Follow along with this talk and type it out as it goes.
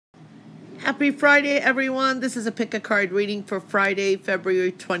Happy Friday, everyone. This is a pick a card reading for Friday,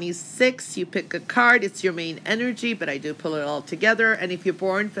 February 26th. You pick a card. It's your main energy, but I do pull it all together. And if you're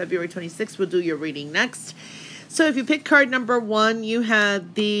born February 26th, we'll do your reading next. So if you pick card number 1, you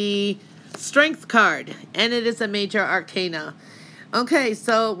have the Strength card, and it is a major arcana. Okay,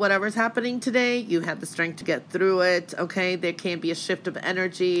 so whatever's happening today, you have the strength to get through it. Okay, there can be a shift of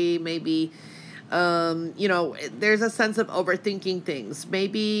energy, maybe there's a sense of overthinking things.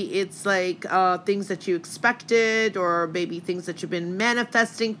 Maybe it's like things that you expected, or maybe things that you've been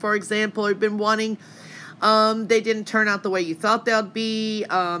manifesting, for example, or been wanting. They didn't turn out the way you thought they'd be.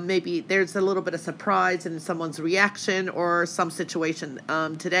 Maybe there's a little bit of surprise in someone's reaction or some situation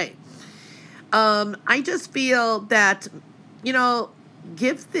today. I just feel that,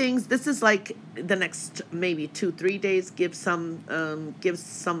 give things, this is like the next maybe 2-3 days, give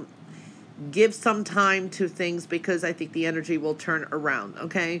some time to things, because I think the energy will turn around.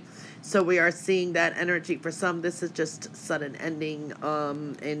 Okay, so we are seeing that energy. For some, this is just sudden ending,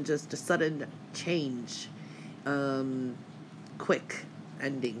 and just a sudden change, quick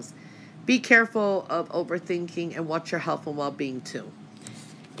endings. Be careful of overthinking and watch your health and well-being too.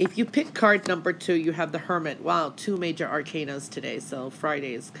 If you pick card number 2, you have the Hermit. Wow, 2 major arcanas today. So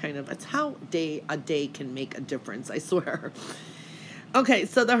Friday is it's how a day can make a difference, I swear. Okay,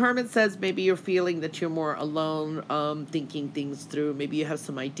 so the Hermit says maybe you're feeling that you're more alone, thinking things through. Maybe you have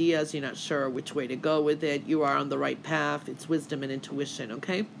some ideas, you're not sure which way to go with it. You are on the right path. It's wisdom and intuition,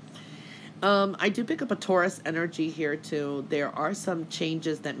 okay? I do pick up a Taurus energy here too. There are some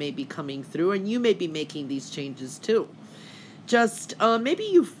changes that may be coming through, and you may be making these changes too. Just maybe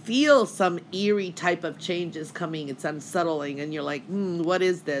you feel some eerie type of changes coming. It's unsettling, and you're like, what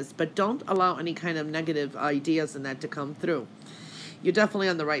is this? But don't allow any kind of negative ideas in that to come through. You're definitely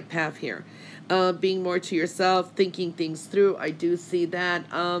on the right path here. Being more to yourself, thinking things through. I do see that.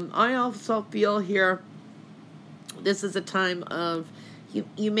 I also feel here, this is a time of,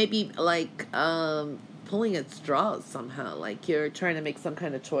 you may be like pulling at straws somehow. Like you're trying to make some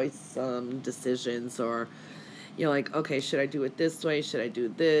kind of choice, decisions, or you're like, okay, should I do it this way? Should I do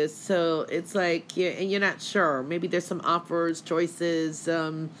this? So it's like, and you're not sure. Maybe there's some offers, choices,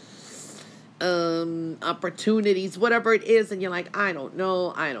 opportunities, whatever it is, and you're like, I don't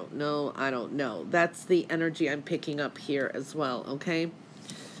know. That's the energy I'm picking up here as well, okay?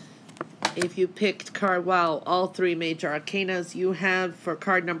 If you picked card, wow, all 3 major arcanas, you have for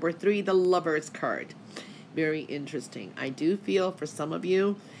card number 3, the Lover's card. Very interesting. I do feel for some of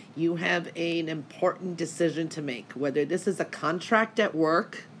you, you have an important decision to make, whether this is a contract at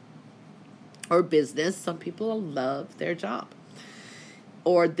work or business. Some people love their job.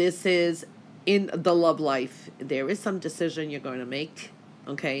 Or this is in the love life. There is some decision you're going to make.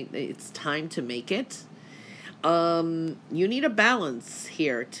 Okay, it's time to make it. You need a balance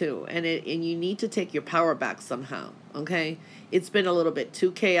here too, and you need to take your power back somehow. Okay, it's been a little bit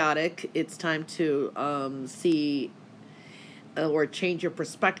too chaotic. It's time to see or change your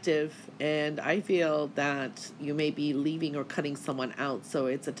perspective, and I feel that you may be leaving or cutting someone out. So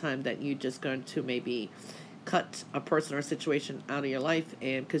it's a time that you're just going to maybe cut a person or situation out of your life,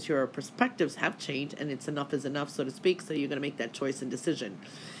 and because your perspectives have changed, and it's enough is enough, so to speak. So you're going to make that choice and decision.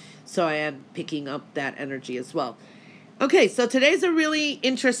 So I am picking up that energy as well. Okay, so today's a really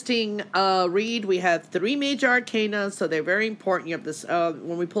interesting read. We have 3 major arcana, so they're very important. You have this,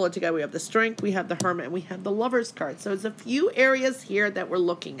 when we pull it together, we have the Strength, we have the Hermit, and we have the Lover's card. So there's a few areas here that we're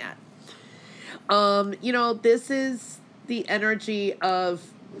looking at. This is the energy of,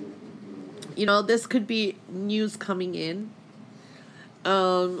 this could be news coming in.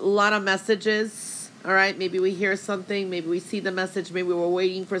 A lot of messages. All right, maybe we hear something, maybe we see the message, maybe we're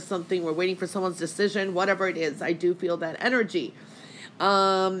waiting for something, we're waiting for someone's decision, whatever it is. I do feel that energy.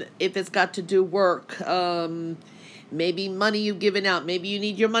 If it's got to do work, maybe money you've given out, maybe you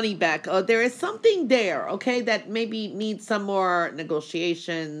need your money back. There is something there, okay, that maybe needs some more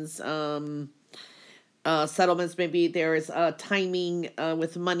negotiations, settlements. Maybe there's timing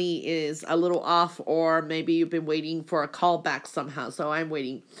with money is a little off, or maybe you've been waiting for a call back somehow. So I'm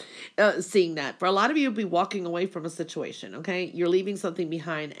waiting, seeing that. For a lot of you, you'll be walking away from a situation, okay? You're leaving something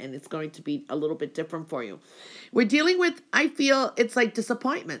behind, and it's going to be a little bit different for you. We're dealing with, I feel, it's like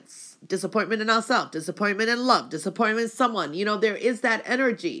disappointments. Disappointment in ourselves, disappointment in love, disappointment in someone. There is that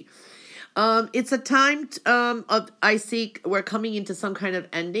energy. It's a time we're coming into some kind of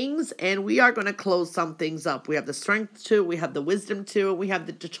endings, and we are going to close some things up. We have the strength to, we have the wisdom to, we have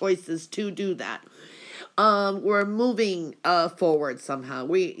the choices to do that. We're moving forward somehow.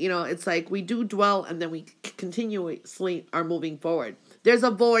 It's like we do dwell, and then we continuously are moving forward. There's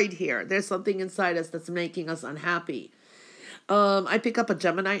a void here. There's something inside us that's making us unhappy. I pick up a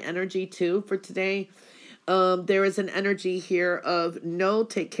Gemini energy too for today. There is an energy here of no,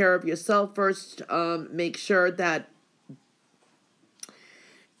 take care of yourself first. Make sure that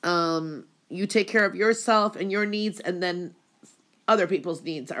you take care of yourself and your needs, and then other people's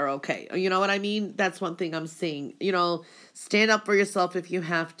needs are okay. You know what I mean? That's one thing I'm seeing. Stand up for yourself if you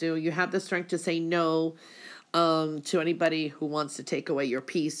have to. You have the strength to say no to anybody who wants to take away your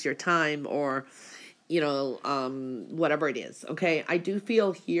peace, your time, or whatever it is. Okay, I do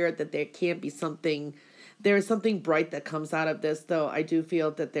feel here that there can't be something. There is something bright that comes out of this, though. I do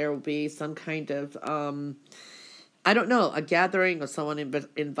feel that there will be some kind of I don't know, a gathering, or someone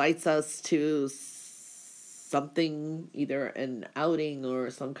invites us to something, either an outing or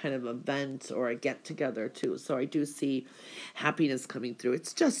some kind of event or a get together too. So I do see happiness coming through.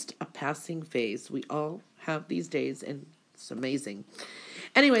 It's just a passing phase. We all have these days, and it's amazing.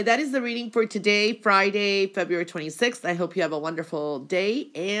 Anyway, that is the reading for today, Friday, February 26th. I hope you have a wonderful day.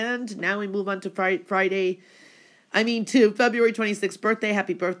 And now we move on to to February 26th birthday.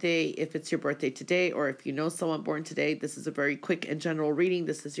 Happy birthday if it's your birthday today, or if you know someone born today. This is a very quick and general reading.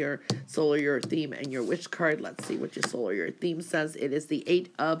 This is your solar year theme and your wish card. Let's see what your solar year theme says. It is the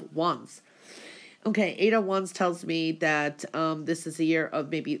 8 of Wands. Okay, 8 of Wands tells me that this is a year of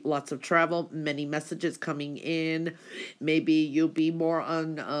maybe lots of travel, many messages coming in. Maybe you'll be more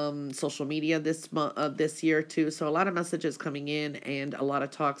on social media this year too. So a lot of messages coming in, and a lot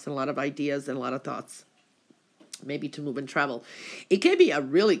of talks, and a lot of ideas, and a lot of thoughts. Maybe to move and travel. It can be a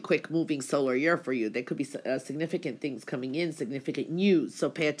really quick moving solar year for you. There could be significant things coming in, significant news. So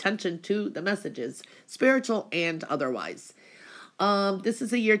pay attention to the messages, spiritual and otherwise. This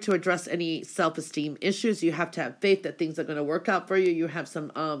is a year to address any self-esteem issues. You have to have faith that things are going to work out for you. You have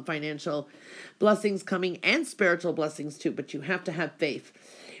some financial blessings coming, and spiritual blessings too, but you have to have faith.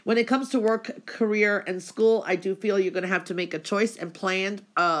 When it comes to work, career, and school, I do feel you're going to have to make a choice and plan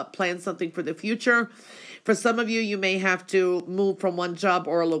something for the future. For some of you, you may have to move from one job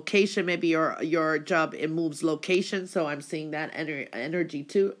or a location. Maybe your job, it moves location. So I'm seeing that energy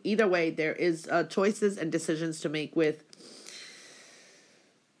too. Either way, there is choices and decisions to make with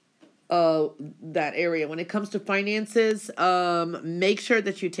that area. When it comes to finances, make sure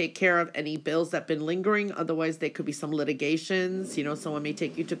that you take care of any bills that have been lingering. Otherwise, there could be some litigations. Someone may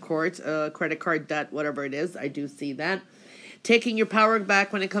take you to court, credit card debt, whatever it is. I do see that. Taking your power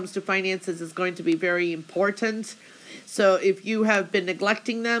back when it comes to finances is going to be very important. So if you have been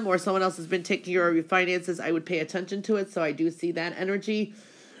neglecting them, or someone else has been taking care of your finances, I would pay attention to it. So I do see that energy.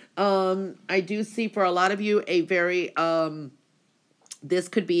 I do see for a lot of you a very this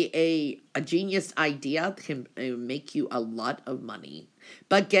could be a genius idea that can make you a lot of money,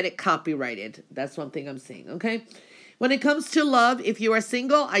 but get it copyrighted. That's one thing I'm seeing, okay? When it comes to love, if you are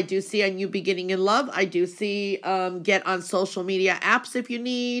single, I do see a new beginning in love. I do see get on social media apps if you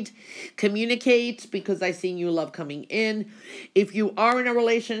need. Communicate, because I see new love coming in. If you are in a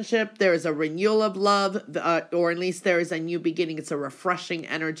relationship, there is a renewal of love, or at least there is a new beginning. It's a refreshing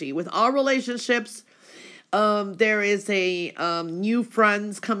energy. With all relationships, there is a new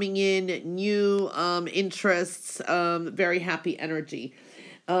friends coming in, new interests, very happy energy.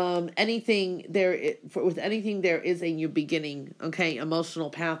 With anything there is a new beginning. Okay, emotional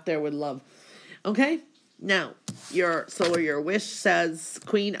path there with love. Okay, now your solar year wish says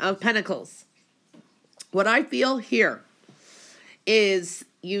Queen of Pentacles. What I feel here is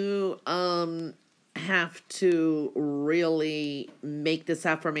you have to really make this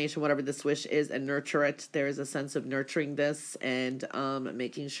affirmation, whatever this wish is, and nurture it. There is a sense of nurturing this and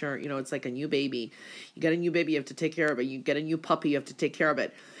making sure, it's like a new baby. You get a new baby, you have to take care of it. You get a new puppy, you have to take care of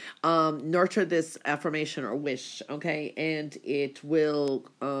it. Nurture this affirmation or wish, okay? And it will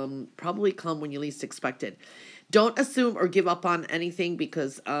probably come when you least expect it. Don't assume or give up on anything,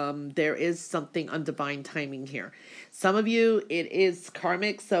 because there is something on divine timing here. Some of you, it is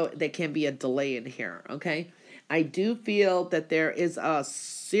karmic, so there can be a delay in here, okay? I do feel that there is a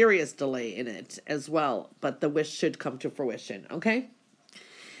serious delay in it as well, but the wish should come to fruition, okay?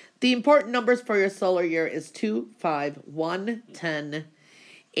 The important numbers for your solar year is 2, 5, 1, 10,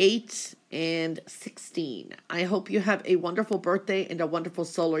 8, and 16. I hope you have a wonderful birthday and a wonderful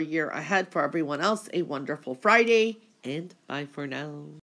solar year ahead. For everyone else, a wonderful Friday, and bye for now.